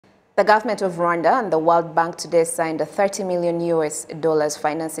The government of Rwanda and the World Bank today signed a $30 million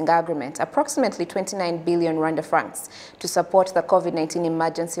financing agreement, approximately 29 billion Rwanda francs, to support the COVID-19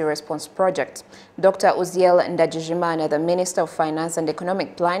 emergency response project. Dr. Uzziel Ndagijimana, the Minister of Finance and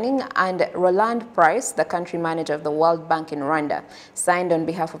Economic Planning, and Rolande Pryce, the country manager of the World Bank in Rwanda, signed on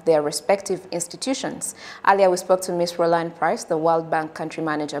behalf of their respective institutions. Earlier, we spoke to Ms Rolande Pryce, the World Bank country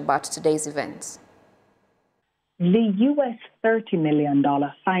manager, about today's events. The U.S. $30 million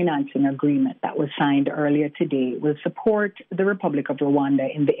financing agreement that was signed earlier today will support the Republic of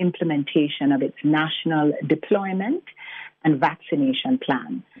Rwanda in the implementation of its national deployment and vaccination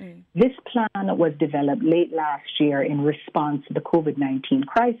plan. This plan was developed late last year in response to the COVID-19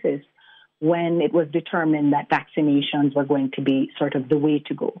 crisis, when it was determined that vaccinations were going to be sort of the way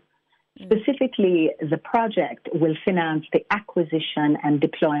to go. Specifically, the project will finance the acquisition and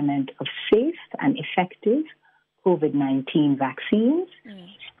deployment of safe and effective COVID-19 vaccines,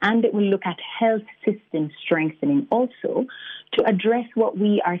 and it will look at health system strengthening also to address what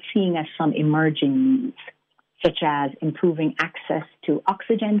we are seeing as some emerging needs, such as improving access to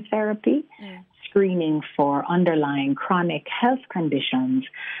oxygen therapy, screening for underlying chronic health conditions,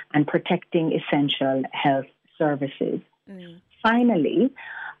 and protecting essential health services. Finally,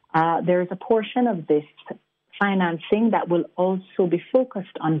 there is a portion of this financing that will also be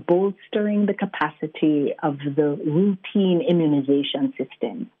focused on bolstering the capacity of the routine immunization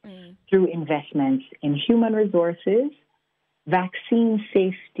system through investments in human resources, vaccine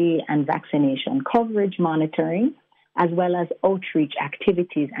safety and vaccination coverage monitoring, as well as outreach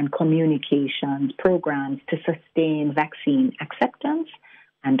activities and communications programs to sustain vaccine acceptance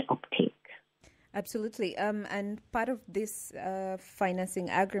and uptake. Absolutely. And part of this financing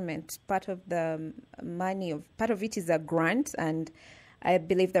agreement, part of the money, part of it is a grant, and I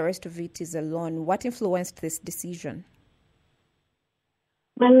believe the rest of it is a loan. What influenced this decision?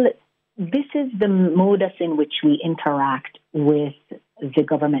 Well, this is the modus in which we interact with the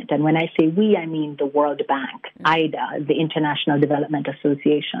government. And when I say we, I mean the World Bank, IDA, the International Development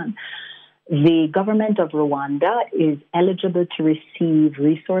Association. The government of Rwanda is eligible to receive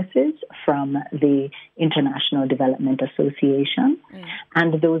resources from the International Development Association,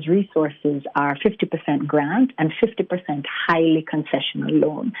 and those resources are 50% grant and 50% highly concessional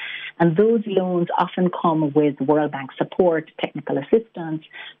loan. And those loans often come with World Bank support, technical assistance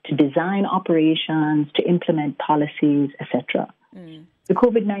to design operations, to implement policies, etc. The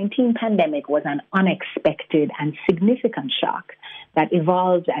COVID-19 pandemic was an unexpected and significant shock that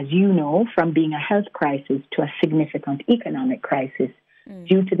evolved, as you know, from being a health crisis to a significant economic crisis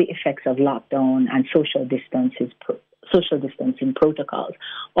due to the effects of lockdown and social distancing protocols.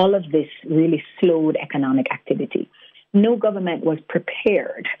 All of this really slowed economic activity. No government was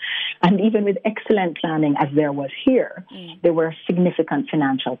prepared, and even with excellent planning as there was here, there were significant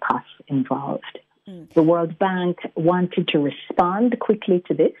financial costs involved. The World Bank wanted to respond quickly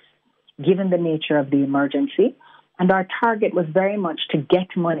to this, given the nature of the emergency, and our target was very much to get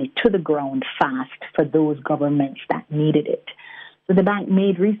money to the ground fast for those governments that needed it. So the bank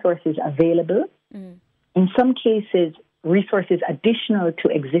made resources available, in some cases resources additional to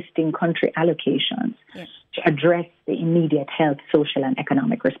existing country allocations to address the immediate health, social, and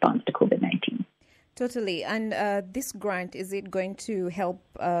economic response to COVID-19. Totally. And this grant, is it going to help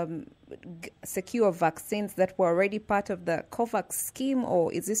secure vaccines that were already part of the COVAX scheme,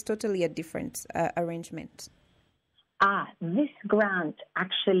 or is this totally a different arrangement? This grant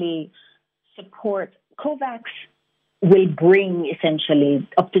actually supports COVAX. Will bring essentially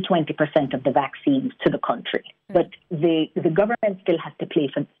up to 20% of the vaccines to the country. But the government still has to pay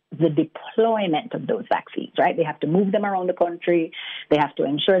for the deployment of those vaccines, right? They have to move them around the country. They have to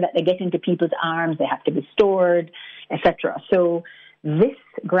ensure that they get into people's arms. They have to be stored, etc. So this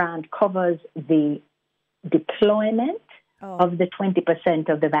grant covers the deployment of the 20%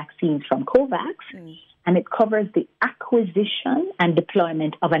 of the vaccines from COVAX, and it covers the acquisition and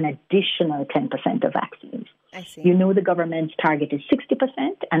deployment of an additional 10% of vaccines. I see. You know the government's target is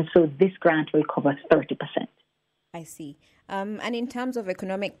 60%, and so this grant will cover 30%. I see. And in terms of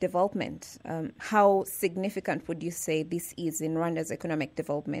economic development, how significant would you say this is in Rwanda's economic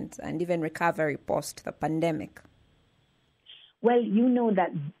development and even recovery post the pandemic? Well, you know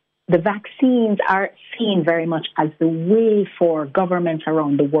that the vaccines are seen very much as the way for governments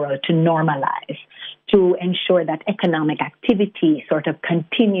around the world to normalize, to ensure that economic activity sort of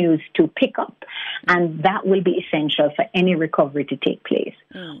continues to pick up, and that will be essential for any recovery to take place.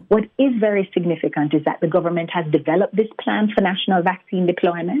 What is very significant is that the government has developed this plan for national vaccine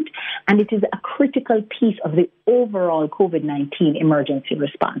deployment, and it is a critical piece of the overall COVID-19 emergency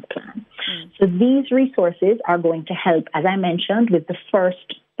response plan. So these resources are going to help, as I mentioned, with the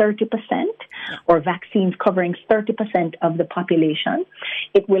first 30% or vaccines covering 30% of the population,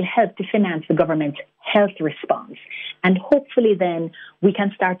 it will help to finance the government's health response. And hopefully then we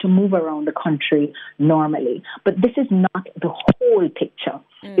can start to move around the country normally. But this is not the whole picture,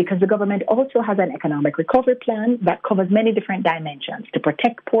 because the government also has an economic recovery plan that covers many different dimensions to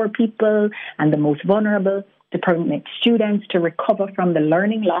protect poor people and the most vulnerable, to permit students to recover from the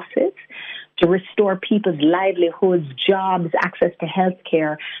learning losses, to restore people's livelihoods, jobs, access to health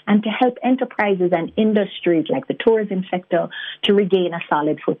care, and to help enterprises and industries like the tourism sector to regain a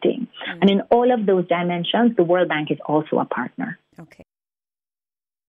solid footing. And in all of those dimensions, the World Bank is also a partner. Okay.